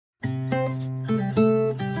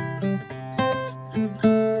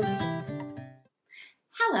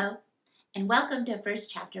welcome to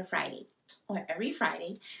First Chapter Friday, or every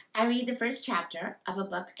Friday, I read the first chapter of a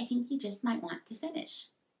book I think you just might want to finish.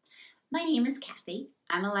 My name is Kathy.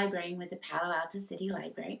 I'm a librarian with the Palo Alto City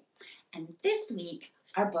Library, and this week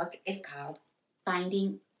our book is called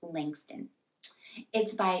Finding Langston.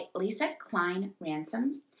 It's by Lisa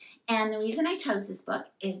Cline-Ransome, and the reason I chose this book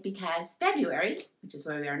is because February, which is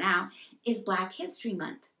where we are now, is Black History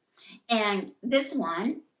Month, and this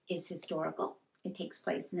one is historical. It takes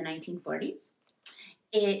place in the 1940s.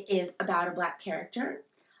 It is about a Black character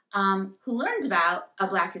who learns about a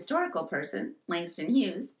Black historical person, Langston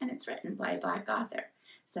Hughes, and it's written by a Black author.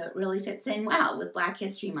 So it really fits in well with Black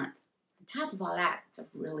History Month. On top of all that, it's a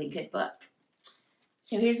really good book.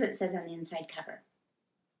 So here's what it says on the inside cover.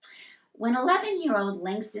 When 11-year-old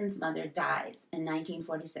Langston's mother dies in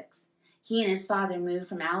 1946, he and his father moved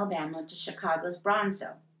from Alabama to Chicago's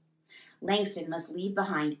Bronzeville. Langston must leave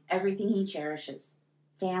behind everything he cherishes: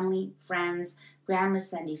 family, friends, Grandma's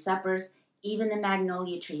Sunday suppers, even the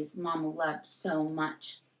magnolia trees Mama loved so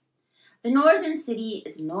much. The northern city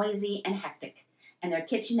is noisy and hectic, and their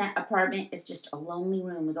kitchenette apartment is just a lonely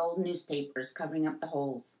room with old newspapers covering up the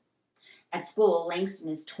holes. At school, Langston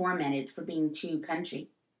is tormented for being too country,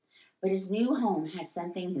 but his new home has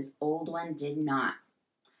something his old one did not.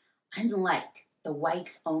 Unlike the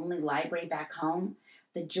whites-only library back home,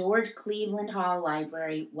 the George Cleveland Hall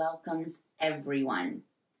Library welcomes everyone.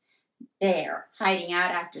 There, hiding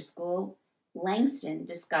out after school, Langston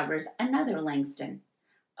discovers another Langston,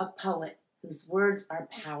 a poet whose words are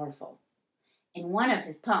powerful. In one of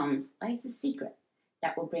his poems lies a secret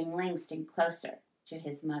that will bring Langston closer to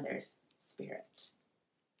his mother's spirit.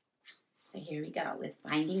 So here we go with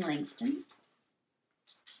Finding Langston.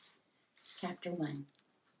 Chapter 1.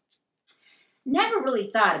 Never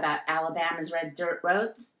really thought about Alabama's red dirt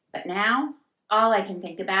roads, but now all I can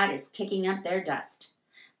think about is kicking up their dust.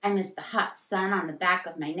 I miss the hot sun on the back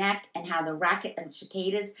of my neck and how the racket of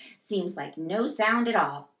cicadas seems like no sound at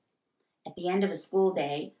all. At the end of a school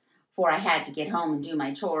day, before I had to get home and do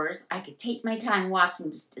my chores, I could take my time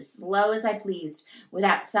walking just as slow as I pleased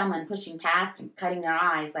without someone pushing past and cutting their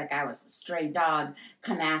eyes like I was a stray dog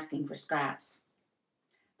come asking for scraps.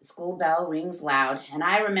 The school bell rings loud, and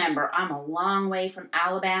I remember I'm a long way from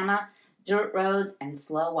Alabama, dirt roads, and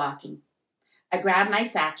slow walking. I grab my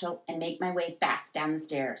satchel and make my way fast down the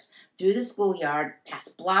stairs, through the schoolyard,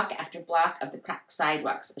 past block after block of the cracked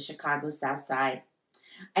sidewalks of Chicago's South Side.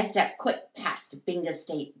 I step quick past Binga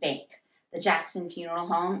State Bank, the Jackson Funeral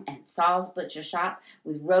Home, and Saul's Butcher Shop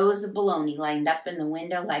with rows of bologna lined up in the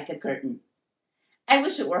window like a curtain. I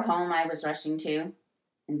wish it were home I was rushing to.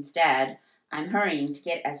 Instead, I'm hurrying to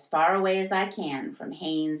get as far away as I can from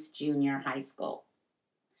Haynes Junior High School.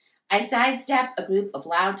 I sidestep a group of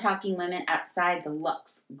loud-talking women outside the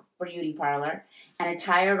Lux beauty parlor and a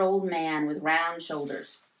tired old man with round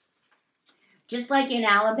shoulders. Just like in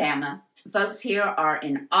Alabama, folks here are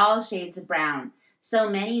in all shades of brown, so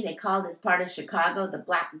many they call this part of Chicago the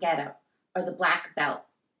Black Ghetto or the Black Belt.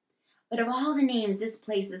 But of all the names this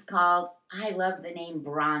place is called, I love the name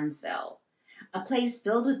Bronzeville. A place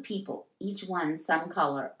filled with people, each one some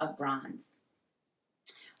color of bronze.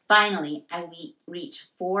 Finally, I reach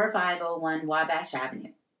 4501 Wabash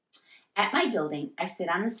Avenue. At my building, I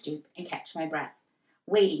sit on the stoop and catch my breath,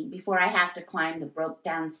 waiting before I have to climb the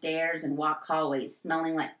broke-down stairs and walk hallways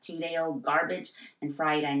smelling like two-day-old garbage and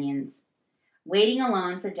fried onions. Waiting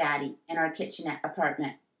alone for Daddy in our kitchenette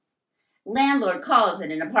apartment. Landlord calls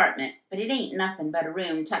it an apartment, but it ain't nothing but a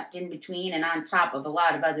room tucked in between and on top of a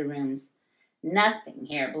lot of other rooms. Nothing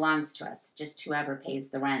here belongs to us, just whoever pays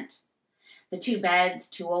the rent. The 2 beds,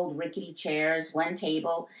 2 old rickety chairs, 1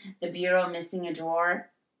 table, the bureau missing a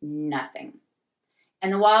drawer, nothing.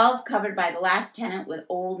 And the walls covered by the last tenant with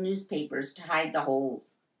old newspapers to hide the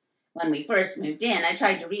holes. When we first moved in, I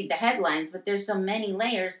tried to read the headlines, but there's so many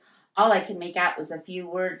layers, all I could make out was a few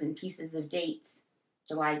words and pieces of dates.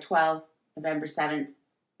 July 12th, November 7th,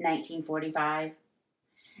 1945.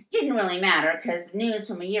 Didn't really matter, because news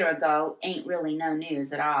from a year ago ain't really no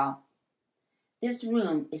news at all. This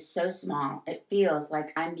room is so small, it feels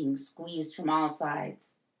like I'm being squeezed from all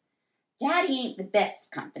sides. Daddy ain't the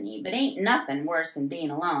best company, but ain't nothing worse than being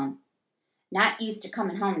alone. Not used to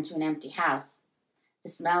coming home to an empty house. The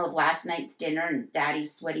smell of last night's dinner and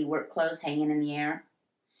Daddy's sweaty work clothes hanging in the air.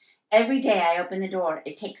 Every day I open the door,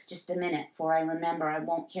 it takes just a minute before I remember I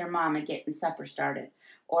won't hear Mama getting supper started,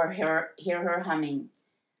 or hear her humming.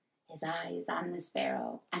 His eye is on the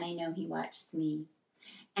sparrow, and I know he watches me.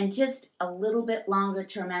 And just a little bit longer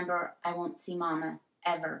to remember I won't see Mama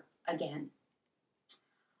ever again.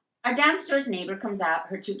 Our downstairs neighbor comes out,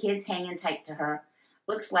 her 2 kids hanging tight to her.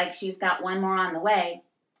 Looks like she's got one more on the way.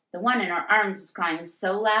 The one in her arms is crying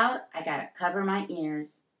so loud, I gotta cover my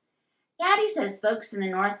ears. Daddy says folks in the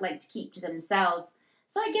north like to keep to themselves,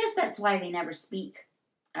 so I guess that's why they never speak.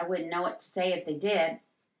 I wouldn't know what to say if they did.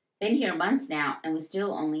 Been here months now, and we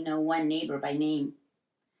still only know one neighbor by name.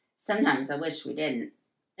 Sometimes I wish we didn't.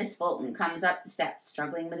 Miss Fulton comes up the steps,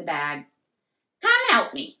 struggling with a bag. Come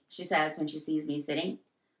help me, she says when she sees me sitting.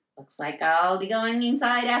 Looks like I'll be going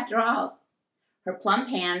inside after all. Her plump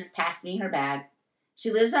hands pass me her bag.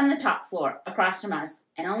 She lives on the top floor, across from us,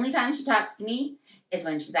 and only time she talks to me is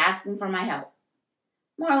when she's asking for my help.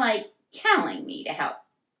 More like telling me to help.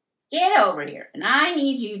 Get over here, and I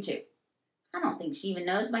need you too. I don't think she even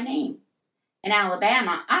knows my name. In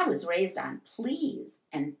Alabama, I was raised on please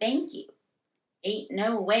and thank you. Ain't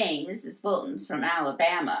no way Mrs. Fulton's from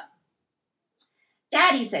Alabama.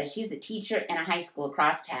 Daddy says she's a teacher in a high school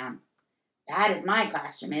across town. Bad as my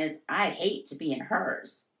classroom is, I'd hate to be in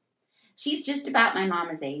hers. She's just about my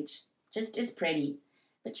mama's age, just as pretty,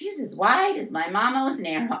 but she's as wide as my mama was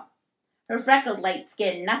narrow. Her freckled light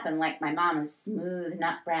skin nothing like my mama's smooth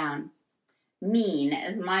nut brown. Mean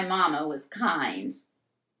as my mama was kind.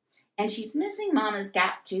 And she's missing mama's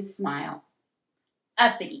gap-toothed smile.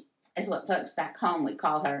 Uppity is what folks back home would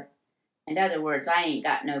call her. In other words, I ain't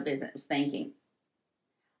got no business thinking.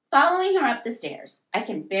 Following her up the stairs, I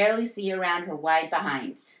can barely see around her wide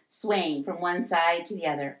behind, swaying from one side to the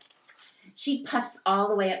other. She puffs all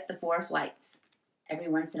the way up the 4 flights. Every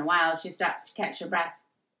once in a while, she stops to catch her breath.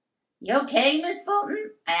 You okay, Miss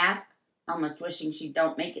Fulton? I ask, almost wishing she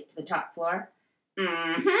don't make it to the top floor.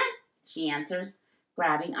 Mm-hmm, she answers,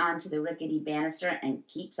 grabbing onto the rickety banister and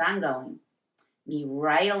keeps on going. Me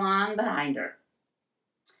right along behind her.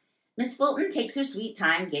 Miss Fulton takes her sweet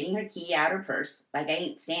time getting her key out her purse, like I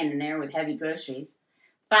ain't standing there with heavy groceries.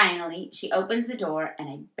 Finally, she opens the door, and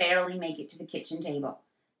I barely make it to the kitchen table.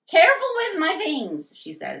 Careful with my things,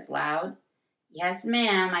 she says loud. Yes,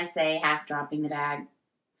 ma'am, I say, half dropping the bag.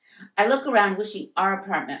 I look around wishing our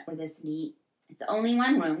apartment were this neat. It's only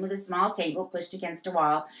one room with a small table pushed against a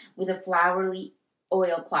wall with a flowery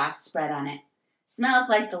oilcloth spread on it. Smells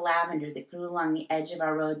like the lavender that grew along the edge of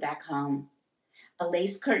our road back home. A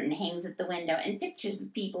lace curtain hangs at the window, and pictures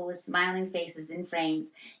of people with smiling faces in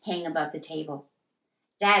frames hang above the table.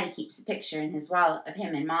 Daddy keeps a picture in his wallet of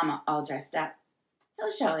him and Mama all dressed up.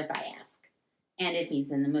 He'll show if I ask, and if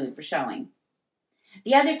he's in the mood for showing.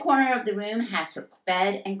 The other corner of the room has her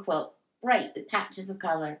bed and quilt, bright with patches of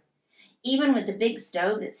color. Even with the big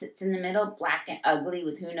stove that sits in the middle, black and ugly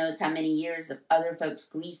with who knows how many years of other folks'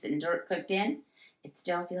 grease and dirt cooked in, it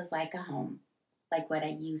still feels like a home, like what I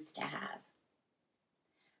used to have.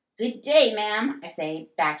 Good day, ma'am, I say,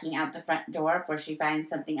 backing out the front door before she finds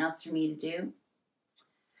something else for me to do.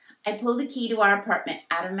 I pull the key to our apartment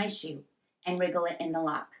out of my shoe and wriggle it in the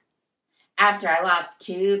lock. After I lost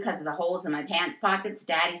 2 because of the holes in my pants pockets,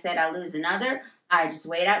 Daddy said I'll lose another. I just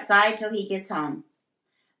wait outside till he gets home.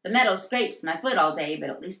 The metal scrapes my foot all day, but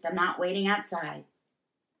at least I'm not waiting outside.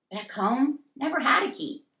 Back home, never had a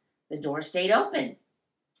key. The door stayed open.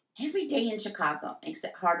 Every day in Chicago makes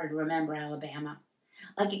it harder to remember Alabama,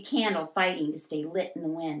 like a candle fighting to stay lit in the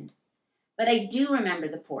wind. But I do remember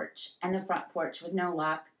the porch, and the front porch with no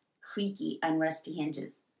lock, creaky, unrusty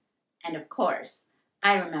hinges. And of course,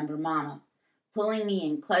 I remember Mama, pulling me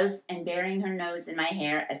in close and burying her nose in my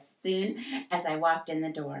hair as soon as I walked in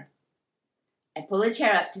the door. I pull a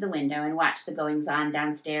chair up to the window and watch the goings-on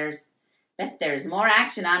downstairs. Bet there's more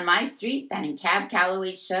action on my street than in Cab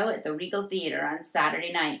Calloway's show at the Regal Theater on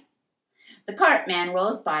Saturday night. The cart man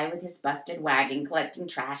rolls by with his busted wagon collecting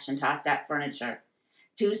trash and tossed-out furniture.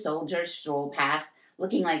 2 soldiers stroll past,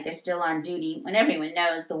 looking like they're still on duty when everyone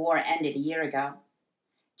knows the war ended a year ago.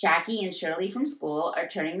 Jackie and Shirley from school are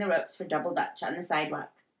turning the ropes for double dutch on the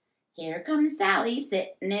sidewalk. Here comes Sally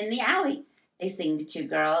sitting in the alley, they sing to 2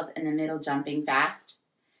 girls in the middle jumping fast.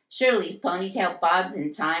 Shirley's ponytail bobs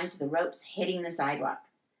in time to the ropes hitting the sidewalk.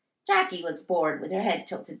 Jackie looks bored with her head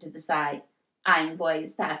tilted to the side, eyeing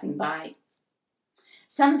boys passing by.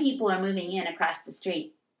 Some people are moving in across the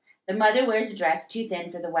street. The mother wears a dress too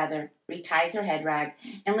thin for the weather, reties her head rag,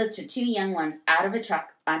 and lifts her 2 young ones out of a truck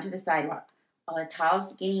onto the sidewalk, while a tall,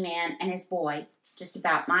 skinny man and his boy, just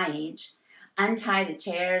about my age, untie the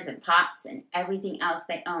chairs and pots and everything else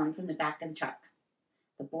they own from the back of the truck.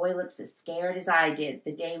 The boy looks as scared as I did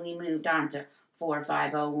the day we moved on to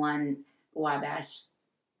 4501 Wabash.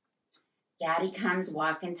 Daddy comes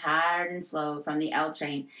walking tired and slow from the L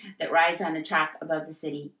train that rides on a track above the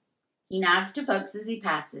city. He nods to folks as he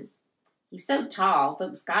passes. He's so tall,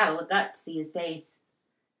 folks gotta look up to see his face.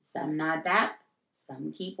 Some nod back,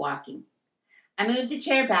 some keep walking. I move the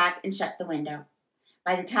chair back and shut the window.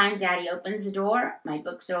 By the time Daddy opens the door, my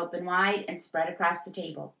books are open wide and spread across the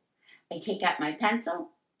table. I take out my pencil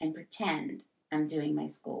and pretend I'm doing my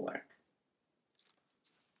schoolwork.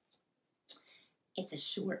 It's a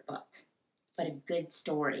short book, but a good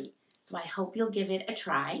story, so I hope you'll give it a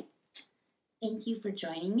try. Thank you for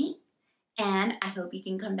joining me, and I hope you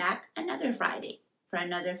can come back another Friday for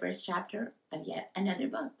another first chapter of yet another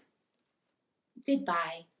book.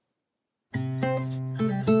 Goodbye.